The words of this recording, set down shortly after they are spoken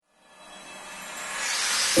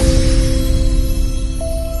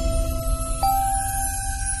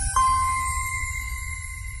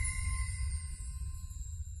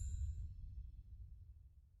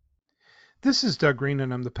This is Doug Green,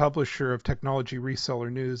 and I'm the publisher of Technology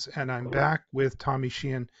Reseller News, and I'm back with Tommy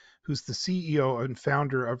Sheahan, who's the CEO and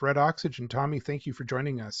founder of Red Oxygen. Tommy, thank you for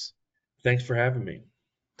joining us. Thanks for having me.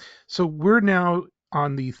 So we're now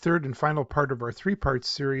on the third and final part of our three-part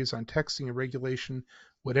series on texting and regulation,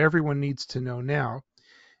 what everyone needs to know now.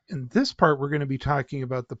 In this part, we're going to be talking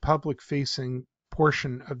about the public-facing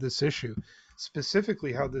portion of this issue,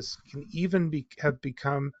 specifically how this can even have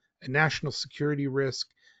become a national security risk,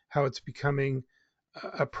 how it's becoming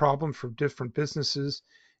a problem for different businesses,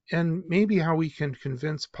 and maybe how we can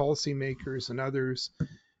convince policymakers and others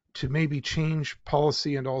to maybe change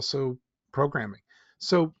policy and also programming.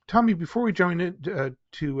 So, Tommy, before we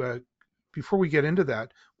before we get into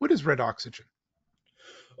that, what is Red Oxygen?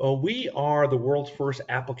 We are the world's first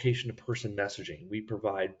application-to-person messaging. We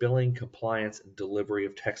provide billing, compliance, and delivery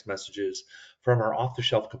of text messages from our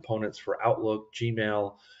off-the-shelf components for Outlook,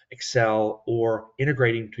 Gmail, Excel, or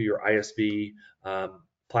integrating to your ISV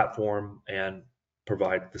platform and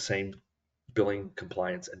provide the same billing,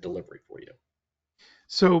 compliance, and delivery for you.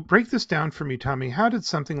 So break this down for me, Tommy. How did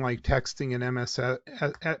something like texting and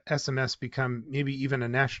SMS become maybe even a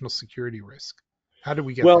national security risk? How did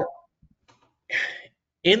we get there? Well,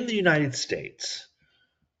 in the United States,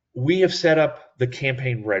 we have set up the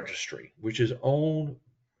Campaign Registry,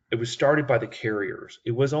 it was started by the carriers.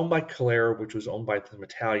 It was owned by Calera, which was owned by the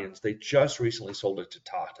Italians. They just recently sold it to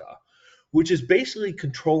Tata, which is basically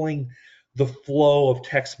controlling the flow of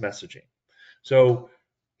text messaging. So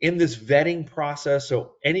in this vetting process,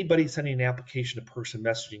 so anybody sending an application to person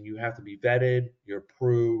messaging, you have to be vetted, you're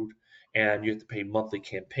approved, and you have to pay monthly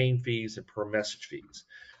campaign fees and per message fees.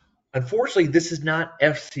 Unfortunately, this is not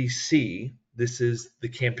FCC. This is the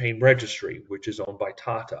Campaign Registry, which is owned by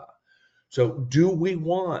Tata. So do we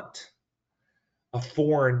want a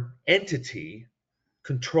foreign entity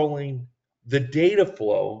controlling the data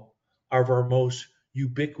flow of our most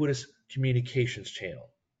ubiquitous communications channel?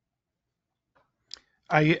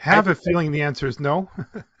 I I have a think that, feeling the answer is no.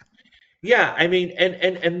 yeah, I mean,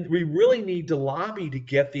 and we really need to lobby to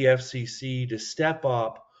get the FCC to step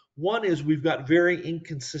up. One is we've got very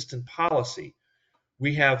inconsistent policy.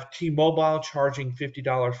 We have T-Mobile charging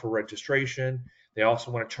 $50 for registration. They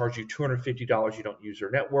also want to charge you $250 you don't use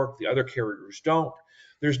their network. The other carriers don't.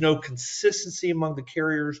 There's no consistency among the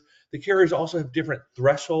carriers. The carriers also have different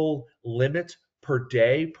threshold limits per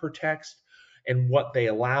day per text and what they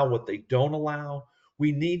allow, what they don't allow.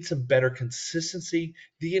 We need some better consistency.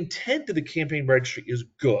 The intent of the campaign registry is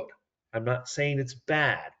good. I'm not saying it's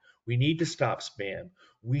bad. We need to stop spam.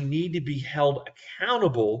 We need to be held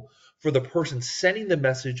accountable for the person sending the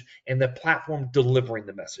message and the platform delivering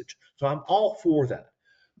the message. So I'm all for that.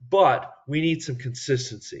 But we need some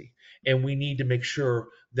consistency, and we need to make sure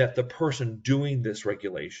that the person doing this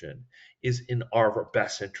regulation is in our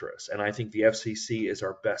best interest. And I think the FCC is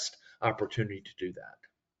our best opportunity to do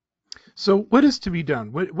that. So what is to be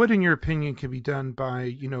done? What in your opinion can be done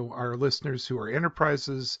by, our listeners who are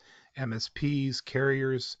enterprises, MSPs,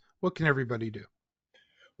 carriers? What can everybody do?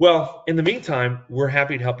 Well, in the meantime, we're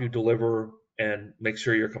happy to help you deliver and make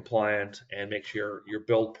sure you're compliant and make sure you're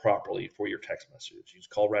billed properly for your text messages. It's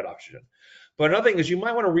called Red Oxygen. But another thing is you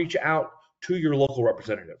might want to reach out to your local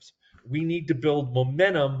representatives. We need to build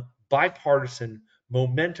momentum, bipartisan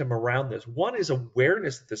momentum around this. One is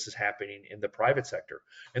awareness that this is happening in the private sector,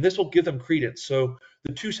 and this will give them credence. So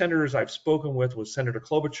the two senators I've spoken with was Senator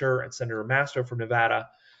Klobuchar and Senator Mastro from Nevada.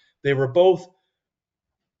 They were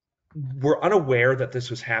unaware that this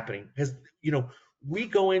was happening because we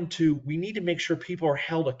need to make sure people are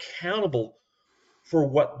held accountable for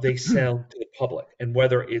what they sell to the public, and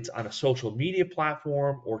whether it's on a social media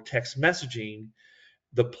platform or text messaging,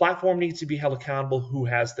 the platform needs to be held accountable who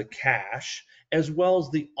has the cash as well as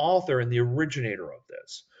the author and the originator of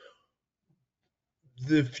this.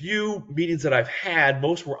 The few meetings that I've had,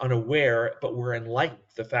 most were unaware, but were enlightened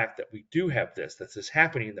the fact that we do have this is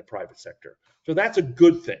happening in the private sector. So that's a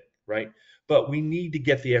good thing, right? But we need to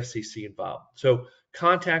get the FCC involved. So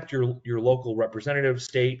contact your local representative,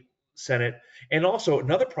 state, Senate. And also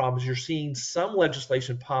another problem is you're seeing some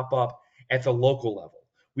legislation pop up at the local level.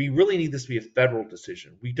 We really need this to be a federal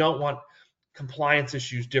decision. We don't want compliance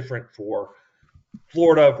issues different for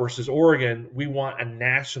Florida versus Oregon. We want a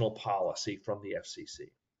national policy from the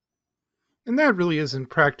FCC. And that really isn't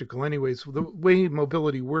practical anyways. The way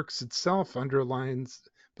mobility works itself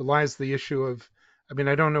belies the issue of,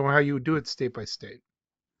 I don't know how you would do it state by state.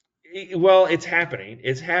 Well, it's happening.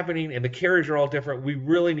 It's happening, and the carriers are all different. We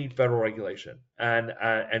really need federal regulation, and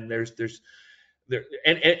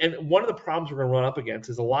one of the problems we're going to run up against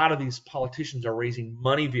is a lot of these politicians are raising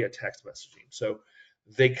money via text messaging. So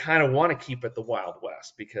they kind of want to keep it the Wild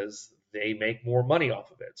West because they make more money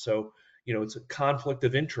off of it. So, it's a conflict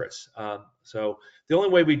of interest. So the only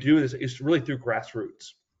way we do this is really through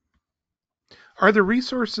grassroots. Are there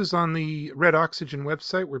resources on the Red Oxygen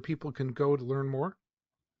website where people can go to learn more?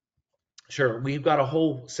 Sure. We've got a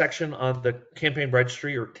whole section on the campaign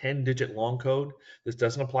registry or 10-digit long code. This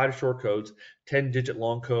doesn't apply to short codes, 10-digit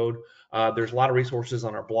long code. There's a lot of resources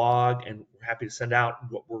on our blog, and we're happy to send out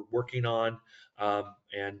what we're working on.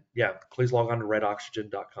 And yeah, please log on to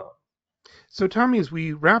redoxygen.com. So, Tommy, as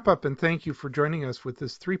we wrap up and thank you for joining us with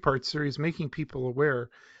this three-part series, Making People Aware,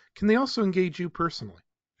 can they also engage you personally?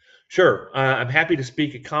 Sure. I'm happy to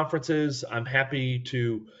speak at conferences. I'm happy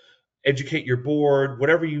to educate your board,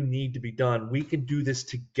 whatever you need to be done. We can do this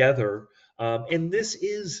together. And this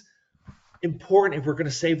is important if we're going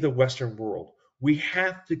to save the Western world. We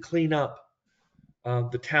have to clean up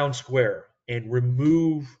the town square and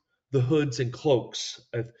remove the hoods and cloaks.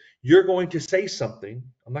 If you're going to say something,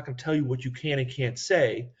 I'm not going to tell you what you can and can't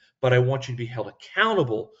say, but I want you to be held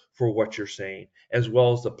accountable for what you're saying, as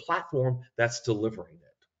well as the platform that's delivering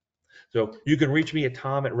it. So you can reach me at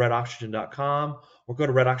tom@redoxygen.com or go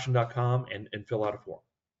to redoxygen.com and fill out a form.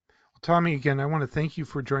 Tommy, again, I want to thank you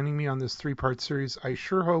for joining me on this three-part series. I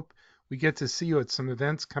sure hope we get to see you at some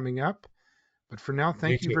events coming up. But for now, Me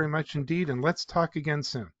thank you too. very much indeed, and let's talk again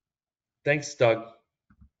soon. Thanks, Doug.